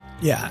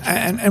Yeah.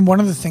 And one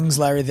of the things,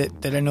 Larry,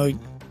 that I know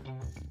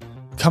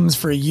comes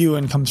for you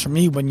and comes for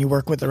me when you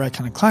work with the right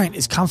kind of client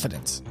is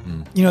confidence.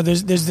 You know,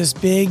 there's this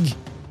big,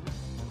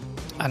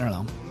 I don't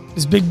know,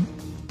 this big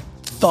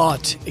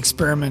thought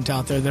experiment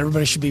out there that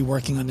everybody should be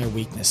working on their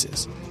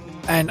weaknesses.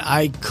 And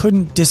I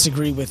couldn't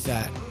disagree with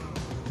that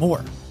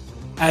more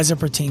as it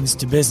pertains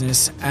to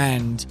business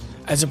and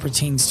as it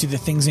pertains to the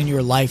things in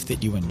your life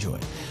that you enjoy.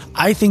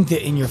 I think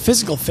that in your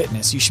physical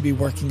fitness, you should be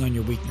working on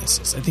your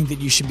weaknesses. I think that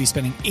you should be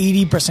spending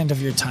 80%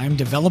 of your time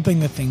developing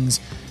the things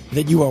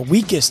that you are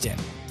weakest in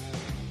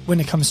when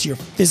it comes to your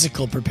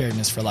physical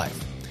preparedness for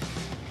life.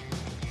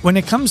 When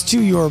it comes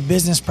to your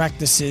business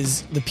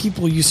practices, the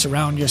people you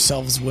surround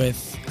yourselves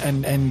with,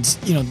 and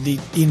you know, the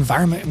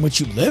environment in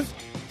which you live,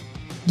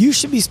 you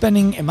should be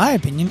spending, in my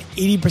opinion,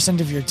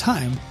 80% of your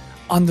time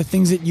on the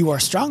things that you are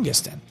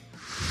strongest in.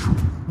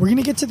 We're going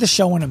to get to the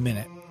show in a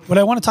minute. What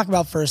I want to talk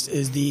about first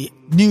is the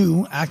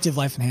new Active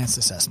Life Enhanced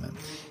Assessment.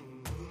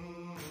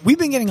 We've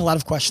been getting a lot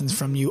of questions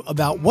from you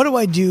about what do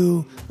I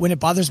do when it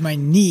bothers my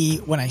knee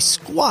when I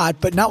squat,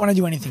 but not when I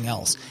do anything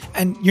else.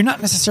 And you're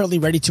not necessarily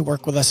ready to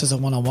work with us as a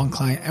one-on-one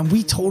client, and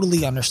we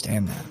totally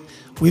understand that.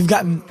 We've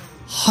gotten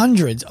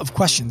hundreds of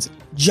questions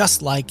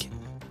just like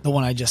the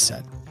one I just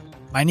said.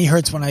 My knee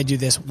hurts when I do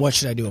this. What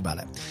should I do about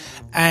it?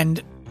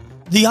 And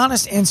the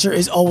honest answer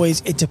is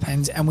always, it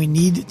depends, and we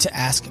need to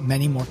ask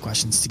many more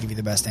questions to give you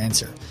the best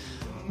answer.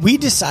 We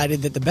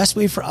decided that the best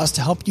way for us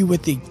to help you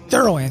with the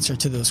thorough answer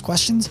to those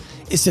questions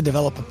is to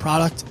develop a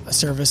product, a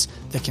service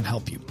that can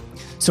help you.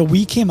 So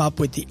we came up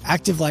with the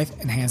Active Life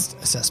Enhanced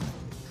Assessment.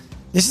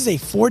 This is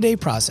a 4-day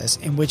process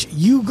in which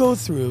you go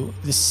through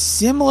the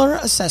similar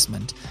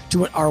assessment to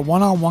what our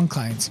one-on-one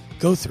clients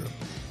go through.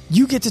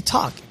 You get to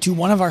talk to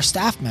one of our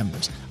staff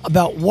members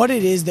about what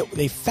it is that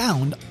they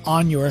found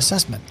on your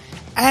assessment.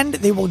 And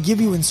they will give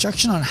you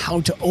instruction on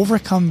how to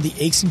overcome the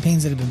aches and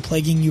pains that have been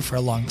plaguing you for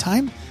a long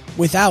time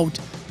without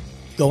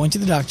going to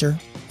the doctor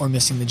or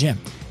missing the gym,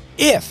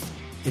 if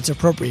it's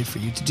appropriate for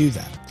you to do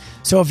that.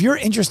 So if you're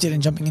interested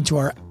in jumping into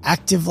our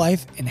Active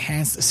Life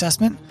Enhanced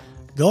Assessment,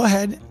 go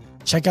ahead,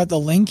 check out the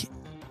link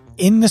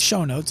in the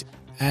show notes,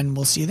 and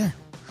we'll see you there.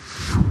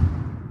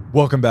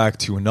 Welcome back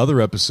to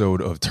another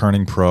episode of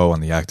Turning Pro on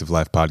the Active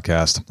Life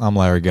Podcast. I'm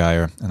Larry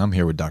Gaier, and I'm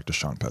here with Dr.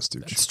 Sean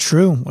Pastuch. It's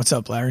true. What's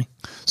up, Larry?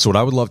 So what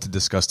I would love to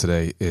discuss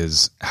today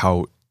is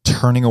how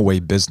turning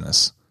away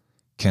business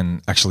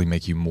can actually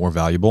make you more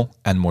valuable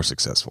and more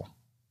successful.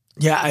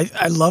 Yeah,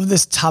 I love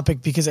this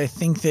topic because I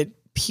think that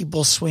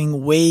people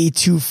swing way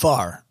too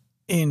far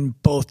in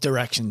both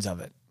directions of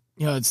it.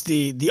 You know, it's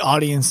the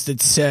audience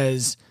that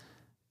says,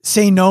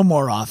 say no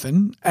more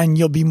often and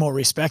you'll be more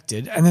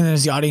respected. And then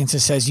there's the audience that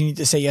says you need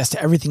to say yes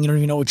to everything. You don't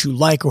even know what you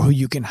like or who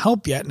you can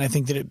help yet. And I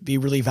think that it'd be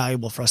really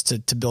valuable for us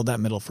to build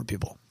that middle for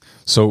people.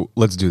 So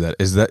let's do that.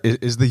 Is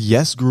the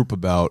yes group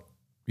about,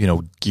 you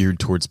know, geared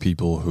towards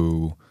people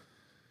who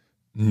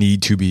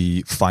need to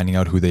be finding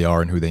out who they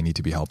are and who they need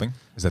to be helping?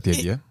 Is that the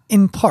idea?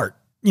 In part.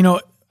 You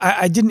know,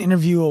 I did an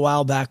interview a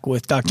while back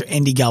with Dr.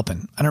 Andy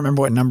Galpin. I don't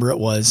remember what number it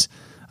was.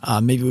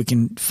 Maybe we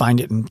can find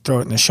it and throw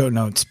it in the show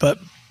notes. But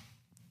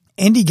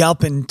Andy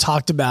Galpin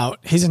talked about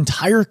his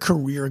entire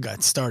career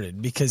got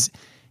started because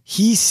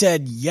he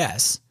said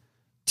yes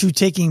to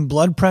taking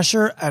blood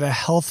pressure at a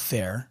health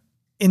fair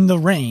in the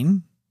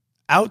rain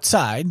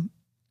outside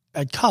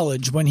at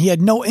college when he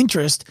had no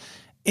interest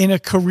in a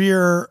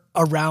career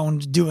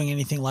around doing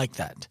anything like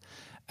that.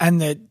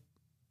 And that,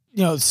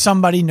 you know,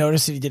 somebody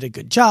noticed that he did a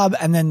good job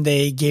and then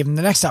they gave him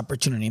the next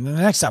opportunity and then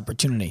the next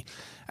opportunity.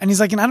 And he's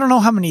like, and I don't know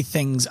how many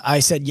things I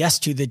said yes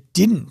to that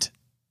didn't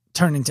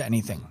turn into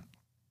anything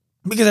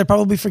because I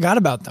probably forgot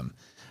about them.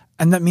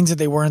 And that means that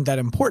they weren't that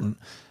important.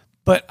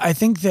 But I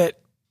think that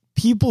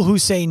people who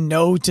say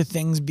no to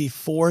things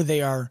before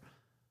they are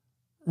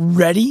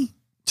ready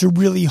to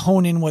really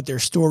hone in what their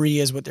story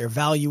is, what their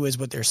value is,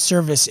 what their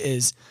service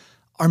is,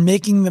 are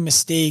making the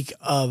mistake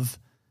of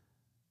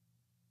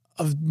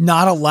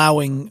not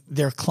allowing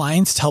their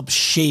clients to help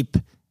shape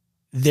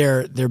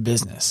their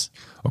business.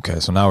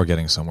 Okay, so now we're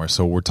getting somewhere.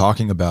 So we're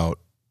talking about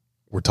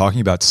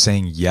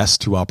saying yes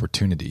to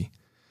opportunity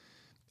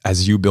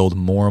as you build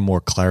more and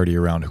more clarity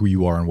around who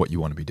you are and what you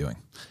want to be doing.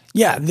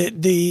 Yeah,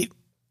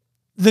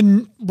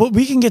 well,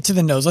 we can get to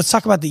the no's. Let's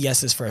talk about the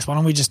yeses first. Why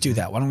don't we just do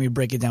that? Why don't we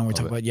break it down? We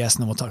talk about yes,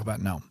 and then we'll talk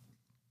about no.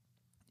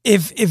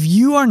 If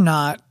you are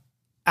not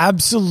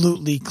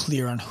absolutely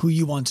clear on who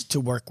you want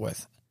to work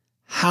with,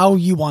 how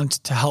you want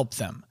to help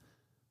them,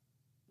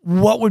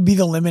 what would be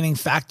the limiting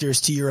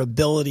factors to your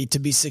ability to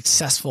be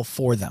successful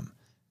for them?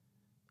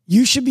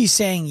 You should be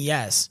saying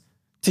yes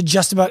to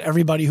just about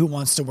everybody who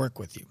wants to work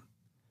with you.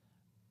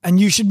 And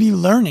you should be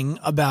learning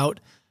about,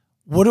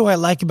 what do I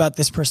like about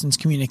this person's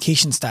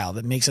communication style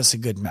that makes us a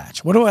good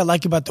match? What do I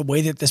like about the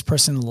way that this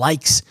person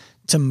likes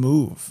to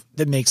move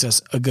that makes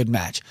us a good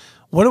match?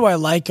 What do I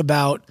like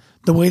about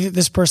the way that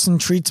this person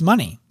treats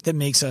money that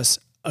makes us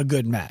a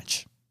good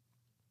match?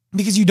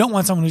 Because you don't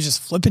want someone who's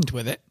just flippant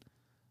with it.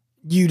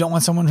 You don't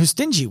want someone who's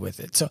stingy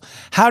with it. So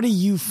how do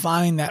you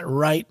find that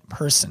right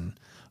person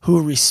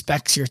who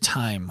respects your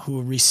time,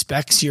 who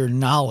respects your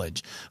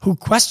knowledge, who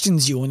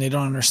questions you when they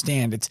don't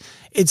understand.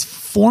 It's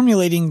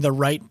formulating the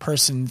right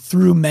person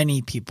through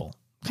many people,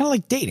 kind of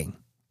like dating.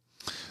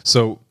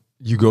 So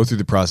you go through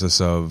the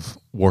process of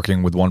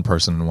working with one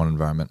person in one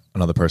environment,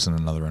 another person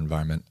in another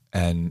environment,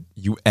 and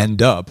you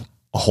end up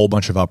a whole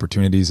bunch of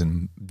opportunities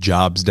and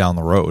jobs down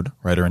the road,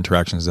 right? Or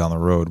interactions down the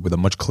road with a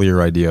much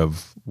clearer idea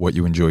of what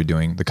you enjoy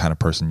doing, the kind of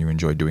person you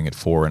enjoy doing it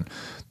for, and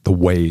the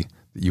way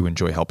that you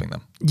enjoy helping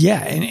them.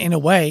 Yeah, in a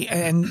way.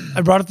 And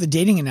I brought up the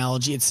dating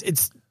analogy.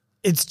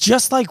 It's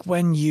just like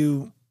when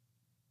you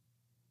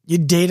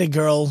date a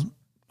girl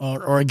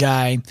or a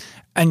guy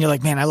and you're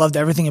like, man, I loved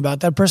everything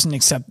about that person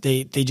except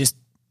they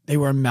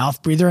were a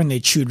mouth breather and they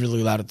chewed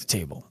really loud at the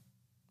table.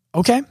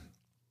 Okay.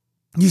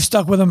 You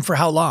stuck with them for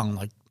how long?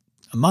 Like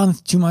a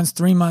month, 2 months,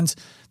 3 months.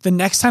 The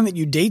next time that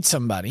you date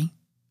somebody,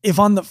 if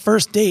on the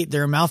first date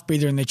they're a mouth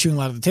breather and they're chewing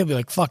loud at the table, you're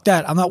like, fuck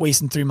that. I'm not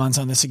wasting 3 months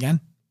on this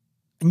again.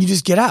 And you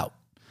just get out.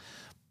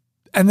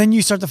 And then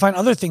you start to find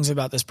other things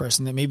about this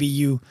person that maybe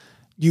you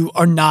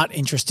are not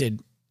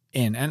interested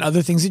in, and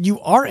other things that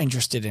you are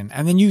interested in.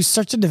 And then you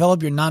start to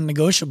develop your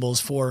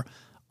non-negotiables for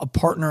a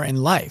partner in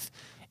life.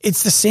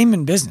 It's the same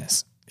in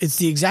business. It's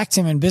the exact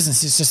same in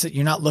business. It's just that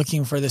you're not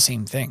looking for the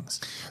same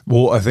things.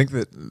 Well, I think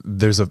that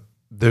there's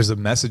a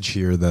message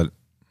here that,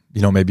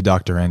 maybe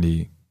Dr.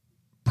 Andy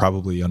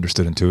probably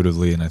understood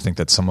intuitively, and I think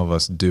that some of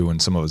us do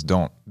and some of us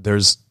don't.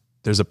 There's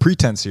a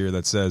pretense here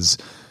that says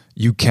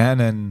you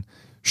can and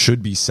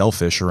should be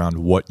selfish around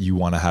what you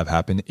want to have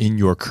happen in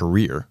your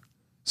career,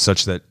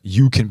 such that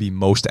you can be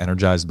most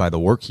energized by the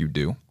work you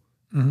do,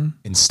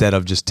 instead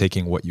of just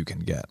taking what you can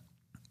get.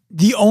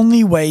 The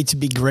only way to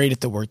be great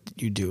at the work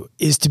that you do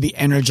is to be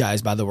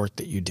energized by the work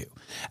that you do.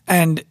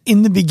 And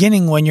in the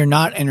beginning, when you're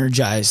not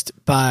energized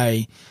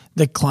by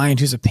the client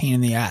who's a pain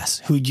in the ass,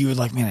 who you would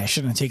like, man, I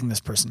shouldn't have taken this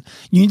person.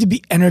 You need to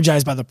be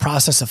energized by the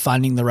process of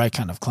finding the right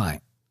kind of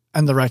client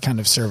and the right kind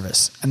of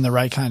service and the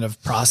right kind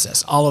of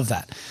process, all of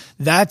that.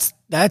 That's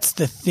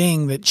the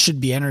thing that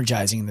should be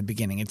energizing in the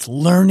beginning. It's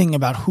learning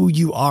about who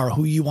you are,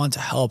 who you want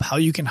to help, how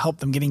you can help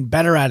them, getting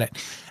better at it,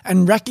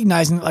 and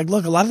recognizing that, like,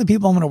 look, a lot of the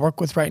people I'm going to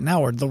work with right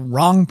now are the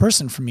wrong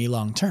person for me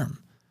long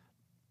term,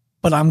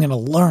 but I'm going to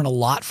learn a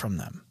lot from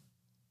them.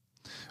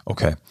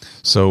 Okay.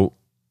 So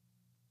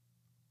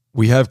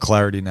we have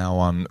clarity now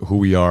on who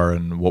we are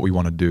and what we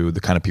want to do,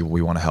 the kind of people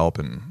we want to help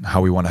and how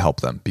we want to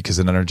help them, because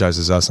it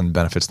energizes us and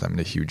benefits them in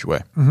a huge way.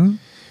 Mm-hmm.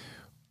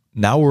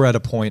 Now we're at a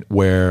point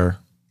where,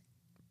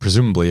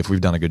 presumably, if we've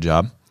done a good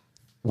job,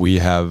 we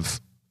have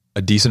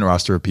a decent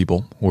roster of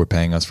people who are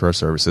paying us for our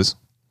services.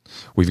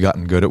 We've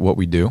gotten good at what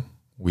we do.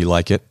 We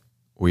like it.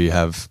 We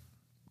have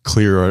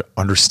clear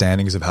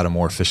understandings of how to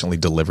more efficiently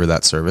deliver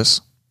that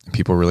service. And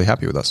people are really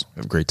happy with us. We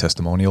have great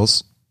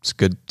testimonials. It's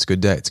good. It's a good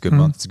day. It's a good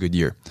month. It's a good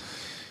year.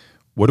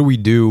 What do we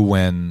do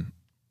when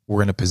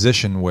we're in a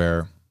position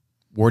where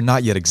we're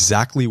not yet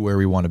exactly where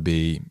we want to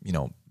be?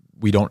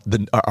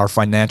 Our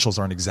financials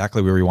aren't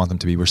exactly where we want them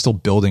to be. We're still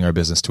building our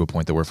business to a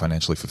point that we're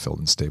financially fulfilled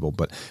and stable,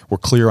 but we're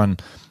clear on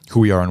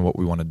who we are and what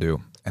we want to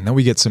do. And then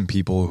we get some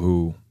people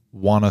who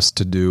want us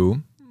to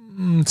do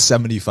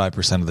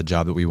 75% of the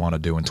job that we want to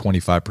do, and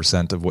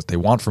 25% of what they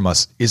want from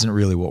us isn't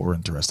really what we're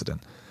interested in.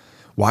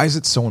 Why is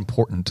it so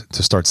important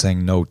to start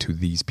saying no to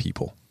these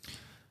people?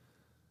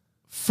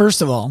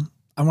 First of all,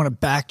 I want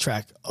to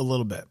backtrack a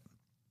little bit.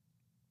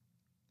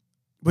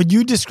 What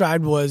you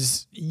described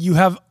was you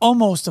have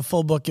almost a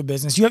full book of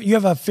business. You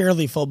have a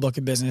fairly full book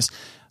of business,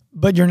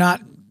 but you're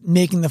not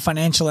making the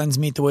financial ends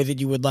meet the way that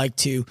you would like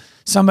to.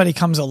 Somebody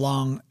comes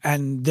along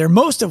and they're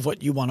most of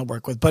what you want to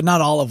work with, but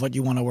not all of what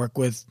you want to work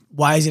with.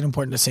 Why is it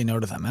important to say no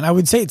to them? And I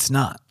would say it's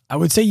not. I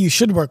would say you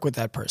should work with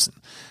that person,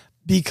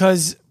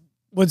 because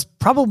what's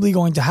probably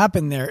going to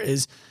happen there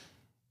is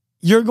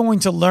you're going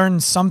to learn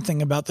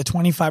something about the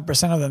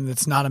 25% of them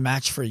that's not a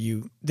match for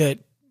you, that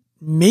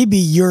maybe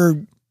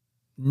you're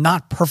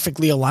not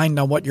perfectly aligned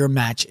on what your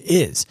match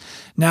is.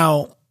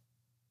 Now,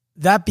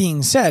 that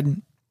being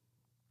said,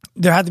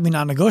 there have to be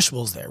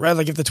non-negotiables there, right?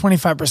 Like if the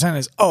 25%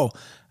 is, and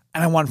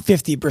I want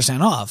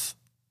 50% off,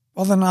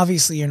 well, then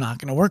obviously you're not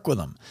going to work with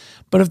them.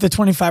 But if the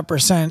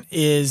 25%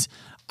 is,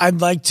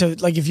 I'd like to,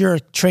 like if you're a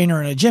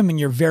trainer in a gym and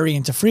you're very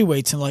into free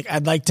weights and like,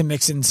 I'd like to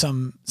mix in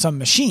some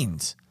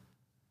machines.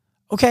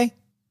 Okay,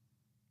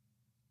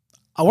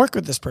 I'll work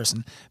with this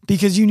person,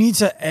 because you need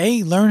to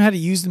learn how to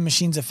use the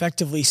machines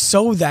effectively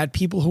so that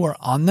people who are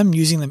on them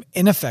using them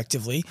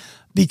ineffectively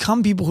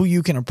become people who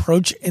you can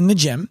approach in the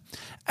gym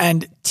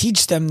and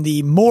teach them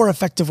the more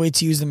effective way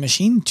to use the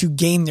machine to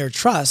gain their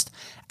trust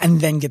and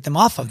then get them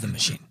off of the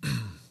machine.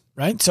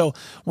 Right? So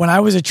when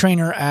I was a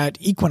trainer at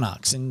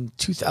Equinox in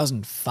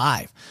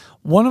 2005,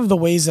 one of the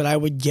ways that I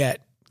would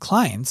get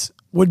clients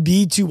would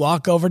be to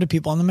walk over to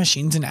people on the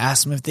machines and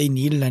ask them if they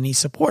needed any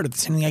support, if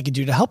there's anything I could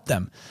do to help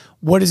them.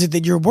 What is it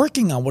that you're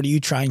working on? What are you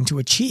trying to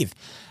achieve?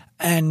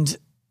 And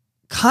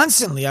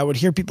constantly I would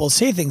hear people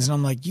say things and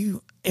I'm like,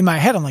 in my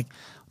head, I'm like,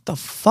 what the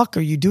fuck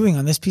are you doing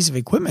on this piece of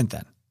equipment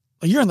then?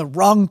 Like, you're in the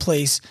wrong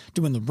place,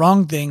 doing the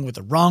wrong thing with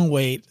the wrong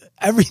weight.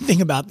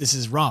 Everything about this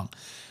is wrong.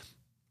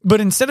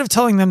 But instead of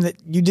telling them that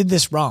you did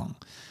this wrong,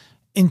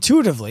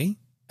 intuitively,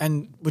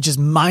 and which is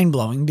mind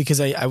blowing because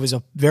I was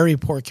a very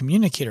poor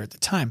communicator at the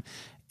time,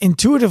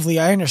 intuitively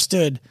I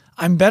understood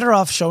I'm better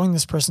off showing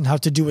this person how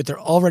to do what they're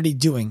already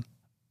doing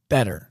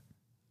better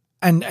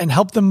and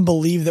help them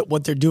believe that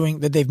what they're doing,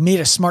 that they've made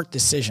a smart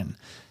decision,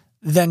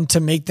 than to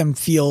make them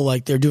feel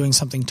like they're doing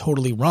something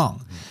totally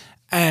wrong.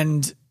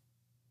 And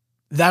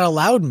that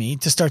allowed me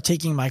to start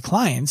taking my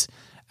clients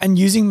and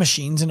using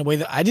machines in a way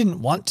that I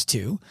didn't want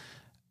to,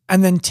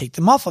 and then take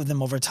them off of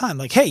them over time.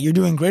 Like, hey, you're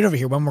doing great over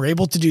here. When we're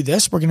able to do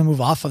this, we're going to move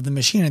off of the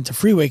machine into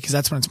freeway because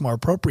that's when it's more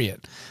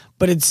appropriate.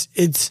 But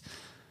it's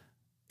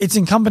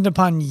incumbent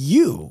upon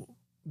you,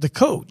 the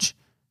coach,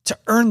 to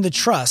earn the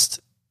trust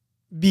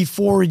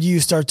before you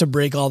start to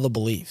break all the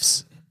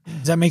beliefs.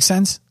 Does that make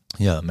sense?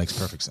 Yeah, that makes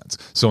perfect sense.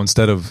 So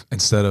instead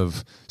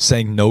of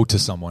saying no to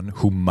someone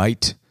who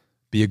might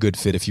be a good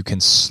fit, if you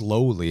can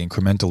slowly,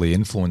 incrementally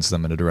influence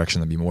them in a direction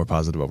that'd be more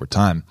positive over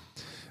time,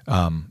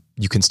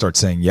 you can start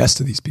saying yes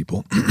to these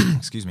people.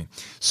 Excuse me.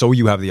 So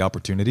you have the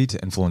opportunity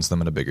to influence them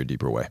in a bigger,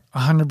 deeper way.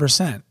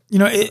 100%. You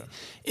know,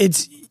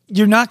 it's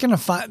you're not going to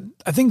find.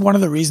 I think one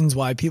of the reasons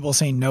why people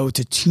say no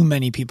to too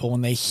many people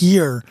when they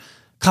hear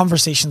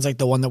conversations like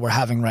the one that we're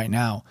having right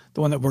now,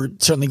 the one that we're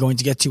certainly going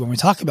to get to when we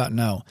talk about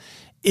no,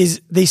 is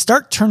they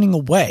start turning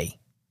away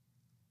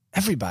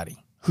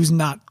everybody who's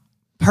not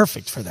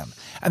perfect for them.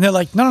 And they're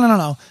like,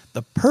 no.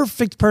 The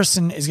perfect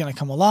person is going to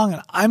come along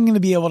and I'm going to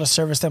be able to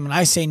service them. And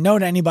I say no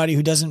to anybody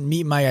who doesn't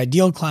meet my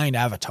ideal client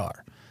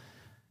avatar.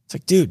 It's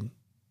like, dude,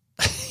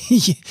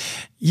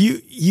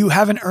 you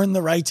haven't earned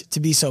the right to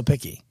be so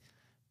picky.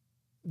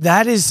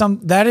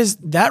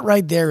 That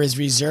right there is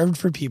reserved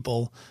for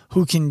people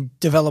who can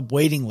develop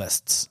waiting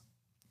lists.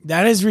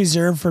 That is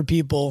reserved for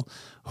people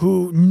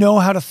who know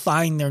how to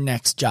find their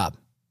next job.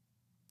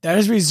 That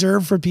is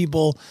reserved for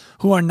people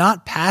who are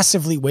not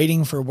passively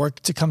waiting for work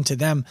to come to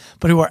them,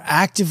 but who are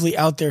actively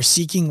out there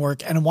seeking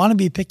work and want to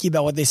be picky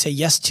about what they say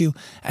yes to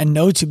and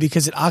no to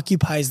because it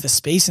occupies the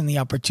space and the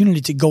opportunity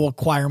to go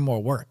acquire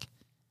more work.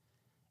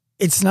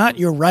 It's not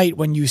your right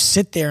when you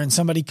sit there and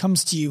somebody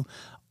comes to you,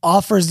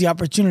 offers the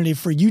opportunity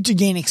for you to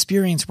gain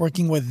experience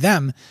working with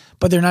them,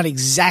 but they're not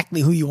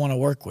exactly who you want to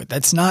work with.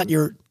 That's not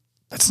your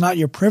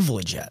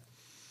privilege yet.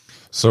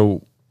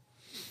 So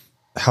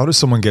how does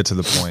someone get to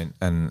the point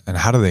and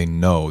how do they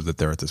know that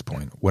they're at this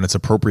point when it's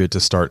appropriate to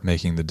start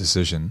making the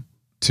decision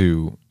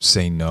to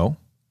say no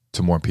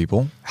to more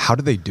people? How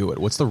do they do it?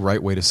 What's the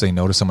right way to say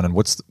no to someone? And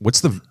what's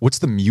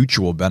the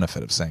mutual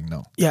benefit of saying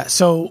no? Yeah.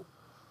 So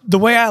the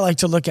way I like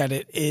to look at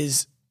it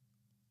is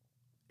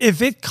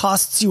if it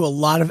costs you a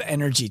lot of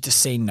energy to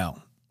say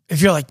no,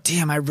 if you're like,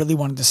 damn, I really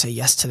wanted to say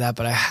yes to that,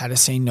 but I had to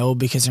say no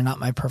because they're not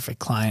my perfect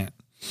client.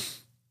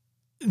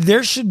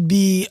 There should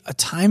be a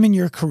time in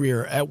your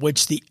career at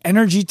which the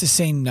energy to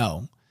say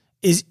no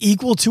is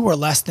equal to or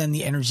less than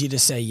the energy to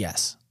say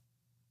yes.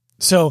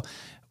 So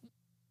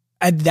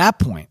at that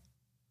point,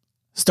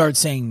 start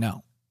saying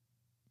no.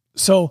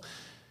 So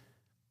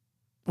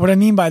what I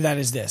mean by that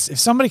is this. If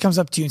somebody comes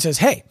up to you and says,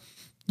 hey,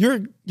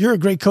 you're a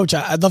great coach.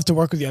 I'd love to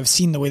work with you. I've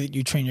seen the way that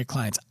you train your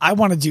clients. I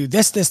want to do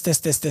this.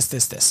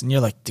 And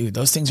you're like, dude,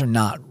 those things are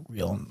not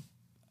real.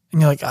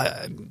 And you're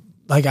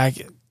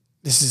like,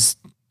 this is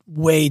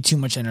way too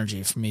much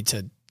energy for me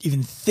to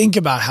even think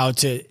about how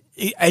to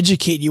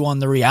educate you on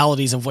the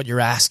realities of what you're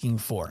asking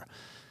for.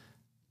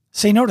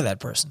 Say no to that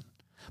person.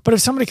 But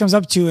if somebody comes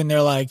up to you and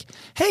they're like,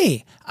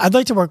 hey, I'd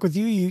like to work with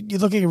you. You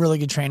look like a really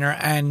good trainer.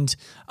 And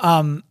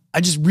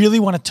I just really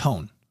want to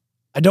tone.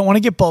 I don't want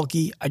to get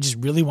bulky. I just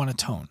really want to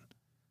tone.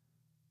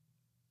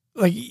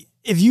 Like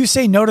if you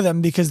say no to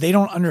them because they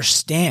don't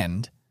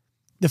understand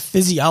the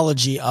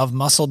physiology of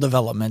muscle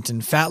development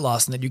and fat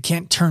loss and that you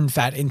can't turn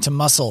fat into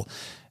muscle,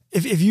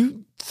 if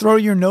you throw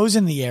your nose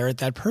in the air at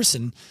that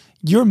person,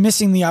 you're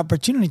missing the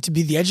opportunity to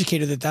be the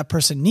educator that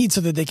person needs so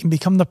that they can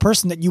become the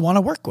person that you want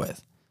to work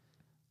with.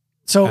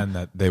 So, and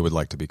that they would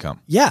like to become.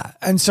 Yeah.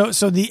 And so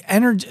the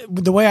energy,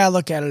 the way I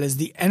look at it is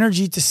the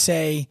energy to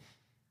say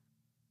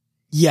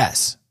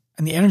yes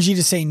and the energy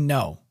to say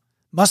no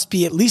must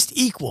be at least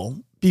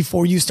equal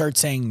before you start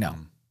saying no.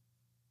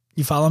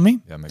 You follow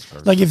me? Yeah, makes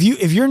perfect sense. Like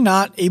if you're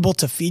not able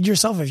to feed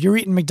yourself, if you're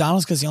eating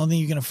McDonald's because the only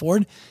thing you can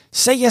afford,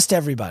 say yes to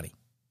everybody.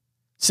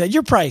 Set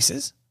your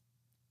prices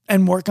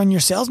and work on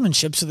your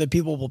salesmanship so that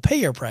people will pay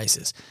your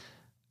prices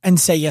and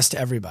say yes to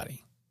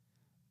everybody.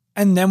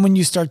 And then when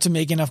you start to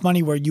make enough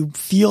money where you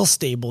feel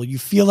stable, you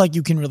feel like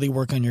you can really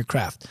work on your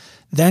craft,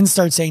 then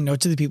start saying no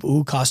to the people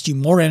who cost you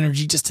more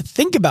energy just to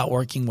think about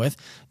working with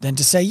than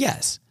to say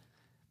yes.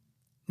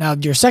 Now,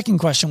 your second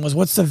question was,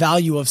 what's the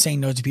value of saying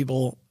no to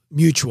people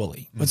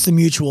mutually? What's the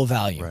mutual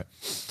value? Right.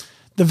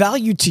 The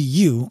value to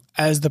you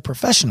as the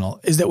professional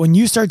is that when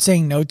you start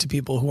saying no to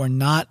people who are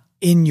not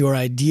in your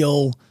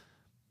ideal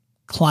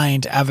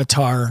client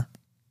avatar,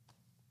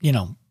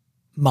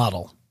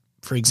 model,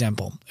 for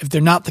example, if they're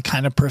not the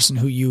kind of person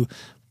who you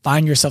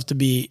find yourself to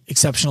be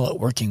exceptional at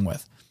working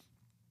with,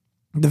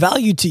 the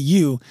value to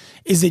you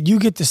is that you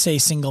get to say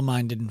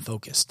single-minded and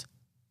focused.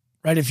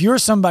 right? If you're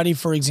somebody,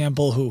 for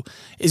example, who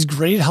is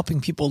great at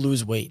helping people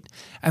lose weight,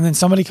 and then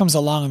somebody comes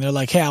along and they're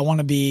like, hey, I want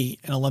to be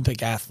an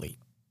Olympic athlete.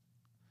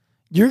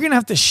 You're going to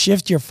have to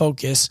shift your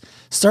focus,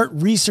 start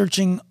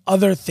researching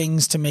other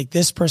things to make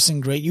this person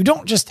great. You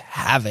don't just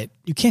have it.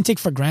 You can't take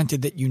for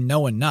granted that you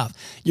know enough.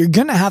 You're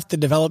going to have to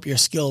develop your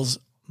skills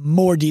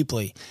more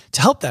deeply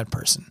to help that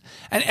person.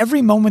 And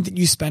every moment that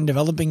you spend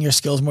developing your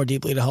skills more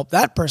deeply to help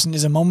that person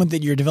is a moment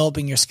that you're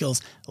developing your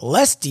skills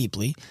less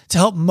deeply to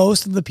help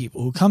most of the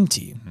people who come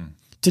to you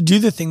to do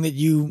the thing that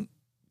you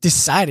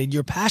decided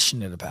you're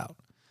passionate about.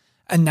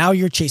 And now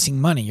you're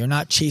chasing money. You're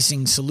not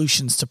chasing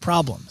solutions to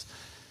problems.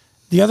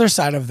 The other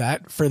side of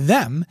that for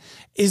them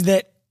is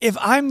that if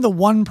I'm the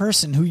one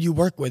person who you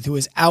work with who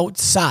is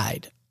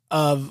outside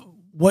of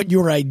what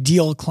your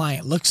ideal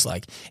client looks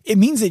like, it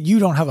means that you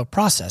don't have a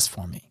process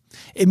for me.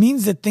 It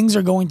means that things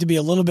are going to be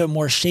a little bit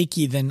more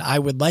shaky than I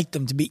would like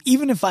them to be,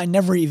 even if I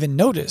never even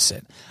notice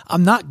it.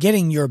 I'm not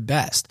getting your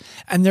best.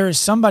 And there is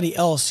somebody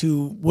else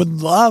who would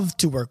love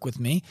to work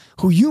with me,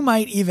 who you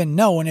might even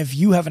know, and if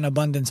you have an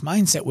abundance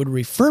mindset, would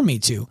refer me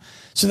to,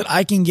 so that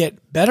I can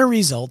get better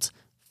results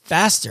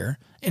faster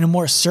in a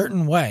more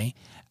certain way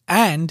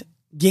and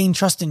gain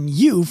trust in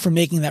you for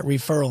making that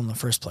referral in the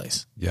first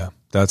place. Yeah.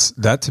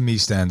 That to me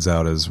stands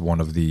out as one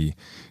of the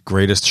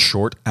greatest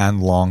short and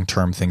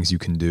long-term things you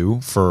can do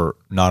for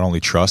not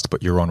only trust,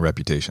 but your own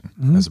reputation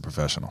as a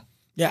professional.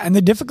 Yeah. And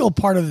the difficult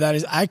part of that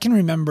is I can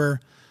remember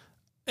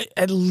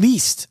at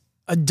least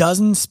a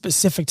dozen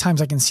specific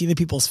times I can see the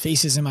people's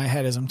faces in my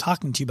head as I'm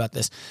talking to you about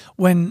this.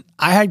 When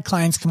I had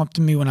clients come up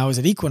to me when I was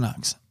at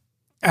Equinox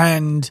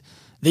and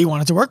they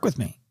wanted to work with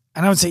me.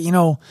 And I would say,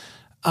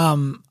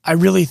 I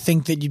really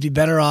think that you'd be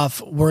better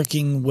off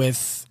working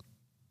with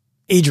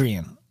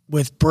Adrian,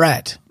 with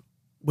Brett,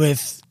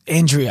 with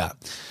Andrea.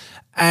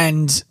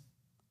 And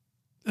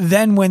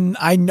then when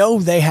I know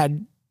they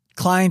had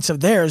clients of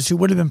theirs who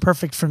would have been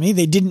perfect for me,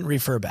 they didn't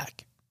refer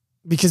back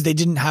because they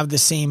didn't have the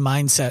same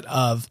mindset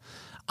of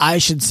I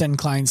should send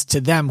clients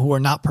to them who are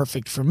not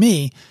perfect for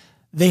me.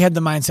 They had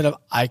the mindset of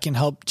I can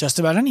help just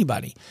about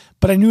anybody.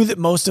 But I knew that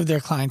most of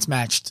their clients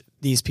matched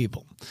these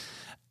people.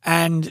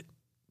 And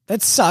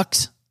that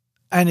sucks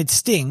and it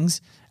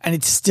stings and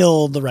it's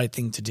still the right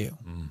thing to do.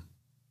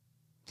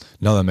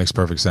 No, that makes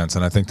perfect sense.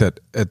 And I think that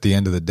at the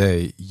end of the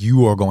day,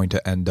 you are going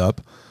to end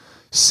up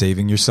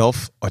saving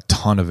yourself a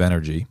ton of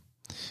energy,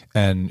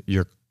 and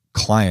your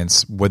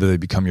clients, whether they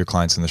become your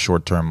clients in the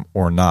short term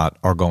or not,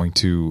 are going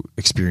to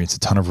experience a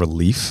ton of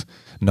relief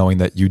knowing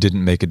that you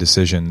didn't make a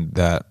decision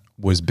that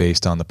was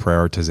based on the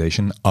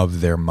prioritization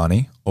of their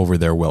money over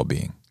their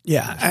well-being.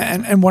 Yeah.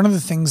 And one of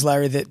the things,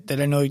 Larry, that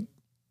I know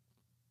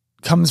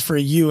comes for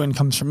you and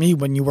comes for me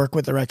when you work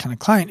with the right kind of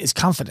client is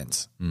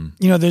confidence.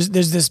 There's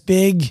this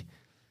big,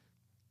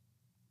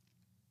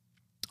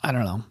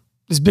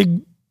 this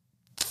big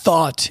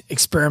thought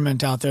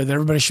experiment out there that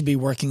everybody should be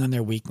working on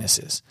their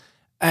weaknesses.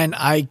 And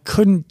I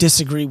couldn't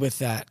disagree with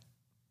that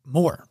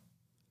more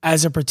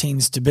as it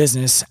pertains to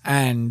business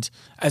and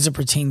as it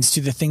pertains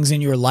to the things in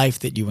your life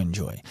that you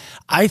enjoy.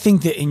 I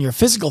think that in your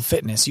physical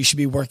fitness, you should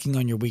be working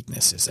on your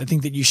weaknesses. I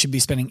think that you should be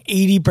spending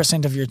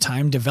 80% of your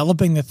time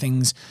developing the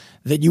things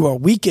that you are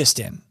weakest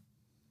in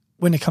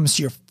when it comes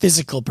to your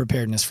physical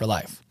preparedness for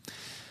life.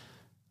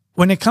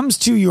 When it comes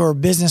to your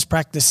business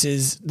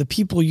practices, the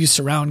people you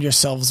surround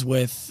yourselves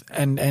with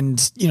and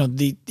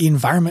the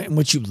environment in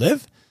which you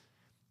live,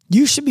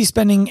 you should be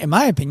spending, in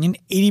my opinion,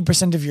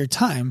 80% of your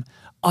time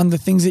on the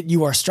things that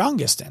you are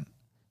strongest in,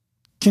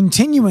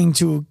 continuing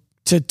to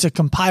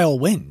compile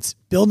wins,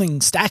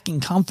 stacking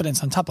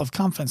confidence on top of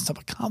confidence, top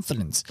of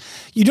confidence.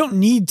 You don't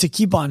need to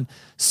keep on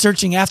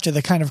searching after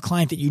the kind of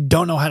client that you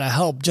don't know how to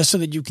help just so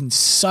that you can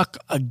suck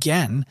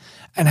again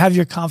and have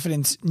your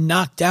confidence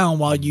knocked down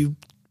while you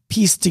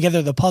piece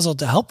together the puzzle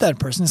to help that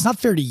person. It's not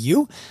fair to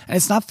you and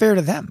it's not fair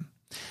to them.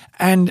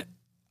 And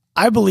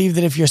I believe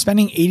that if you're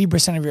spending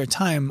 80% of your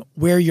time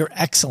where you're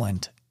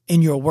excellent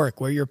in your work,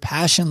 where your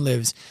passion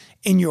lives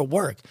in your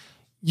work,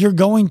 you're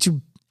going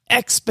to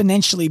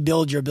exponentially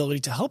build your ability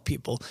to help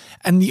people.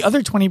 And the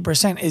other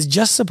 20% is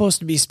just supposed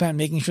to be spent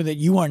making sure that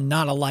you are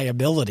not a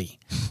liability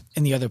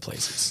in the other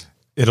places.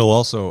 It'll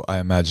also, I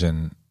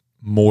imagine,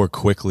 more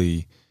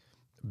quickly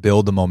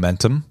build the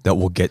momentum that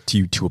will get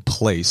you to a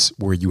place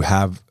where you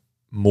have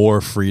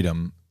more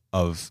freedom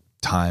of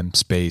time,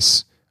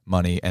 space,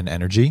 money, and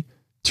energy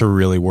to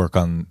really work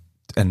on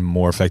and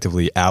more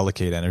effectively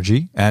allocate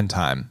energy and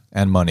time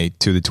and money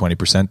to the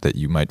 20% that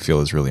you might feel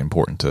is really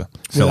important to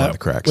fill in the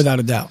cracks. Without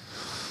a doubt.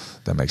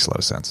 That makes a lot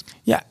of sense.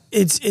 Yeah.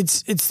 It's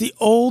the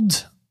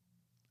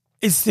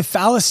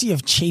fallacy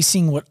of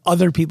chasing what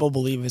other people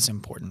believe is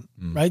important,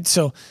 right?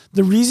 So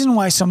the reason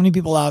why so many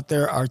people out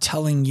there are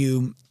telling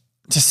you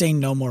to say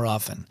no more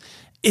often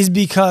is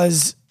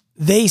because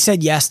they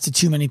said yes to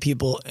too many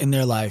people in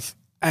their life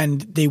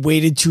and they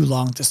waited too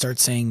long to start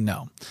saying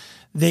no.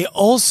 They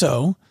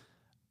also,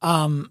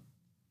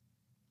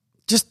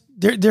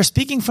 they're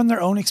speaking from their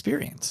own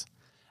experience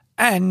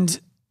and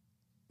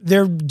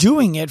they're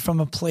doing it from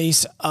a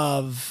place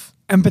of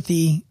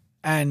empathy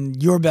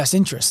and your best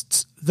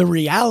interests. The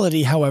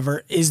reality,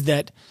 however, is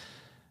that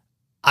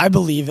I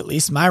believe, at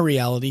least my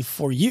reality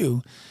for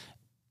you,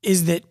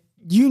 is that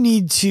you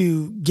need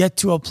to get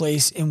to a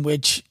place in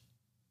which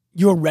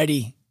you're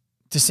ready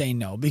to say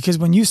no. Because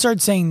when you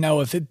start saying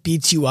no, if it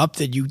beats you up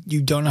that you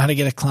don't know how to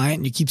get a client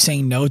and you keep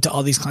saying no to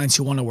all these clients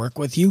who want to work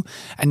with you,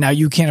 and now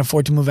you can't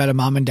afford to move out of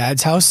mom and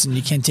dad's house and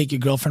you can't take your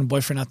girlfriend,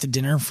 boyfriend out to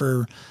dinner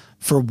for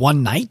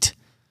one night,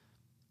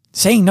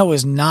 saying no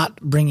is not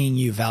bringing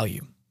you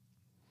value.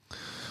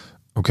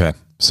 Okay.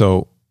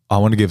 So I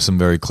want to give some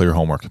very clear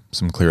homework,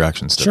 some clear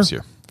action steps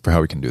here for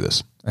how we can do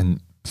this and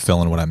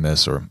fill in what I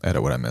miss or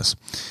edit what I miss.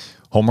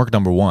 Homework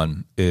number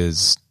 1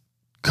 is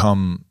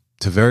come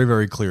to very,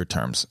 very clear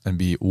terms and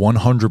be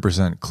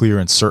 100% clear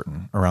and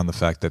certain around the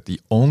fact that the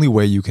only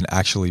way you can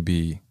actually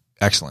be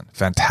excellent,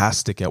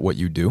 fantastic at what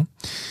you do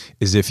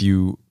is if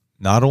you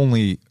not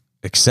only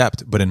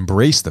accept, but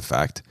embrace the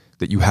fact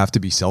that you have to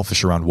be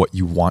selfish around what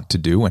you want to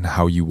do and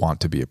how you want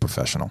to be a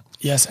professional.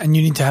 Yes. And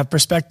you need to have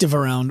perspective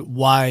around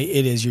why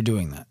it is you're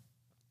doing that.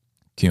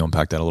 Can you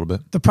unpack that a little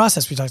bit? The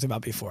process we talked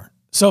about before.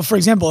 So for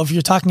example, if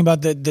you're talking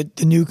about the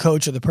new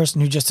coach or the person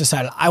who just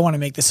decided, I want to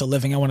make this a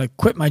living, I want to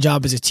quit my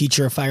job as a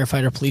teacher, a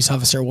firefighter, police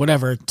officer,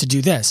 whatever, to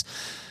do this.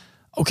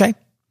 Okay.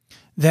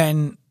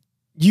 Then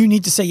you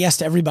need to say yes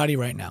to everybody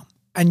right now.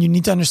 And you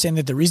need to understand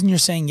that the reason you're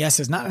saying yes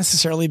is not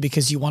necessarily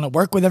because you want to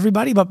work with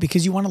everybody, but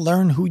because you want to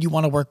learn who you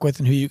want to work with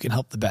and who you can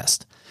help the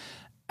best.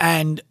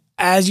 And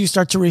as you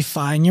start to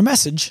refine your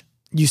message,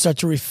 you start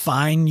to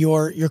refine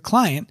your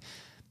client,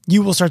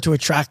 you will start to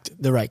attract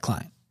the right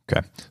client.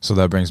 Okay. So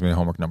that brings me to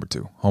homework number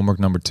 2. Homework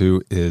number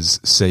 2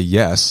 is say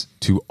yes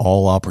to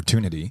all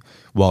opportunity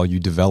while you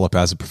develop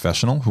as a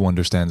professional who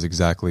understands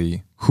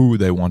exactly who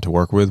they want to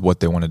work with, what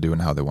they want to do,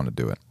 and how they want to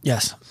do it.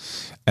 Yes.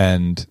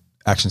 And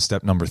action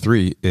step number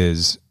 3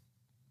 is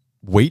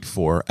wait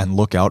for and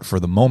look out for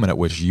the moment at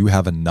which you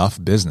have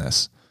enough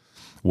business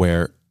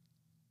where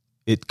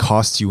it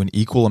costs you an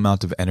equal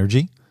amount of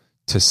energy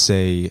to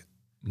say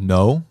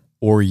no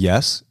or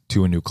yes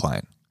to a new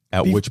client,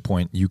 at which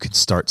point you can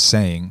start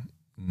saying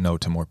no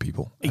to more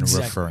people and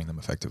referring them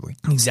effectively.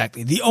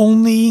 Exactly. The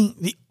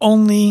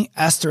only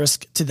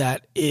asterisk to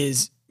that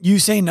is you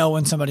say no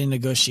when somebody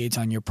negotiates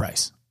on your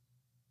price.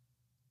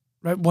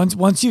 Right?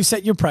 Once you've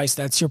set your price,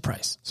 that's your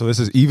price. So this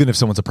is even if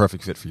someone's a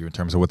perfect fit for you in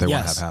terms of what they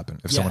want to have happen.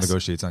 If someone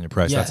negotiates on your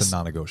price, that's a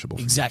non-negotiable.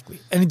 Exactly.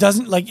 And it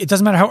doesn't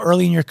matter how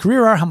early in your career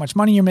you are, how much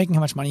money you're making,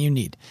 how much money you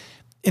need.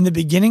 In the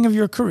beginning of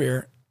your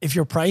career, if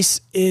your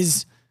price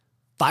is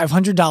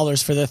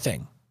 $500 for the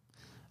thing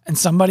and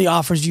somebody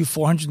offers you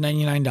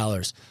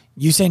 $499,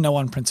 you say no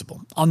on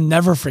principle. I'll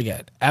never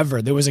forget,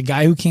 ever. There was a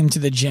guy who came to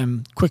the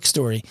gym, quick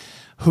story,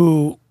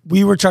 who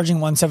we were charging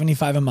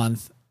 $175 a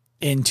month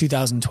in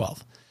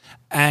 2012.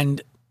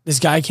 And this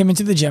guy came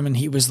into the gym and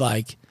he was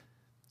like,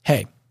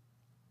 hey,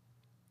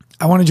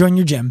 I want to join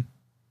your gym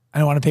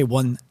and I want to pay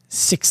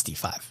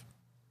 $165. I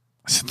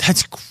said,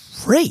 that's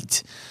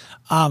great.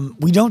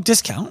 We don't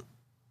discount,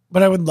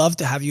 but I would love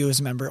to have you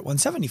as a member at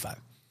 $175.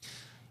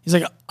 He's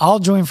like, I'll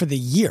join for the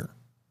year.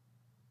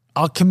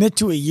 I'll commit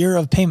to a year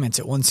of payments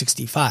at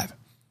 $165.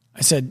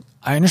 I said,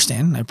 I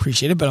understand. I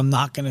appreciate it, but I'm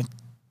not going to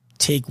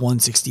take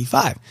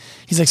 $165.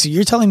 He's like, so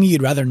you're telling me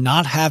you'd rather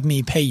not have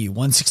me pay you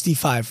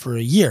 $165 for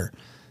a year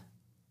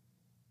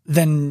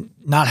than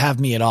not have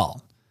me at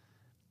all?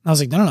 And I was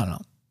like, no.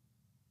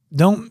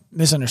 Don't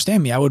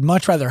misunderstand me. I would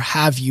much rather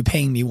have you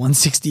paying me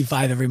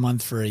 $165 every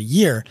month for a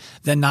year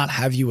than not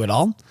have you at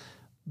all.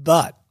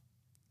 But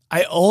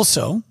I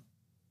also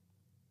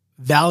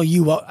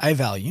value what I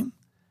value.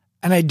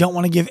 And I don't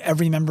want to give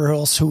every member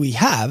else who we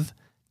have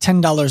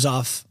 $10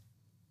 off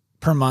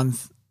per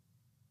month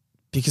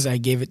because I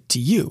gave it to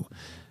you.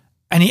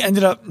 And he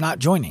ended up not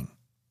joining.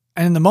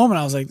 And in the moment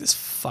I was like, this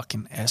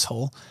fucking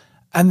asshole.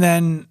 And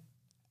then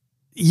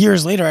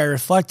years later I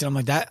reflected, I'm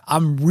like,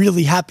 I'm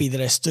really happy that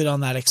I stood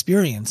on that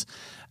experience.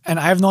 And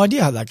I have no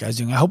idea how that guy's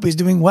doing. I hope he's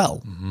doing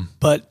well. Mm-hmm.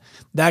 But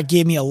that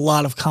gave me a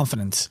lot of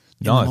confidence.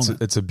 No,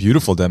 it's a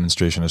beautiful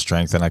demonstration of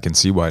strength, and I can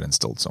see why it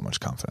instilled so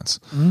much confidence.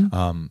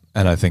 Mm-hmm.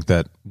 And I think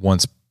that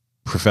once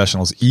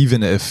professionals,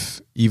 even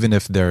if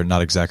they're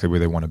not exactly where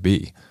they want to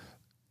be,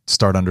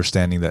 start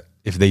understanding that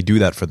if they do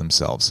that for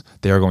themselves,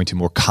 they are going to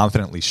more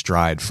confidently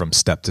stride from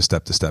step to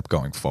step to step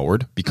going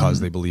forward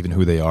because they believe in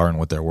who they are and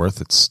what they're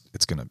worth. It's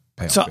going to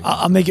pay off. So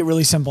I'll make it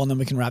really simple, and then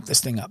we can wrap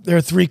this thing up. There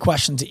are 3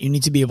 questions that you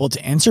need to be able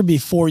to answer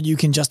before you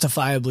can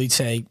justifiably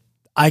say,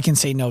 I can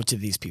say no to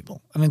these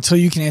people. And until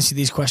you can answer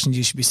these questions,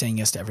 you should be saying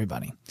yes to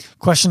everybody.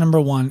 Question number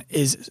 1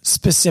 is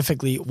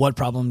specifically, what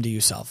problem do you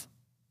solve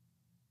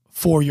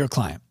for your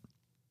client?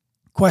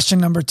 Question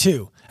number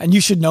 2, and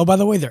you should know, by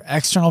the way, their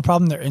external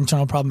problem, their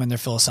internal problem, and their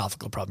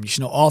philosophical problem. You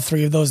should know all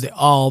 3 of those. They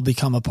all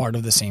become a part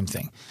of the same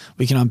thing.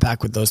 We can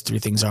unpack what those 3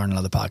 things are in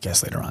another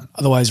podcast later on.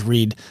 Otherwise,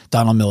 read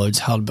Donald Millard's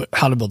How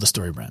to Build a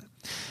Story Brand.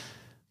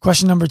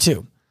 Question number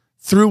 2,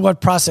 through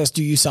what process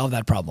do you solve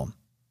that problem?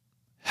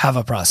 Have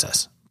a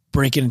process.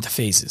 Break it into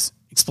phases.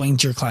 Explain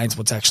to your clients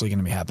what's actually going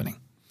to be happening.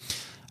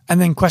 And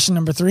then question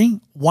number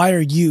 3, why are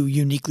you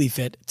uniquely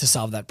fit to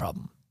solve that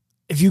problem?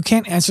 If you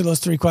can't answer those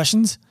 3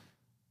 questions,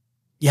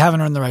 you haven't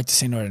earned the right to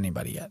say no to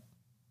anybody yet.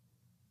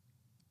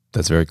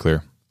 That's very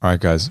clear. All right,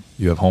 guys,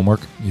 you have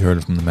homework. You heard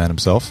it from the man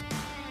himself.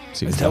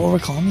 Is that what we're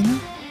calling you now?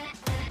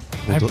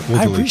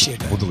 I appreciate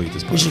that. We'll delete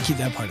this part. We should keep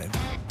that part in.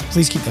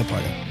 Please keep that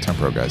part in. 10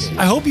 Pro, guys.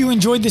 I hope you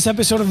enjoyed this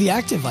episode of the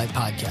Active Life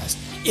podcast.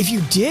 If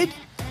you did,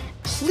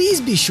 please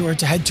be sure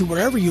to head to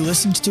wherever you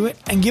listened to it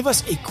and give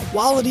us a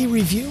quality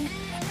review,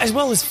 as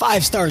well as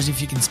 5 stars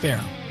if you can spare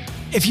them.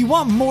 If you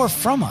want more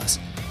from us,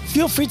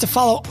 feel free to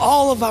follow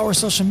all of our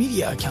social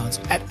media accounts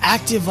at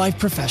Active Life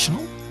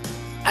Professional,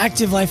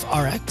 Active Life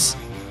RX,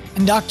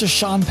 and Dr.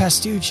 Sean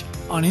Pastuch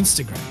on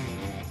Instagram.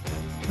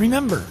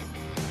 Remember,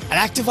 at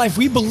Active Life,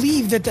 we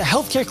believe that the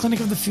healthcare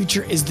clinic of the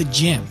future is the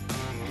gym,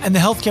 and the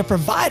healthcare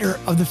provider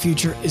of the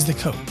future is the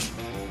coach.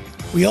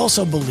 We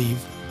also believe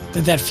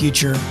that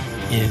future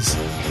is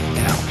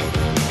now.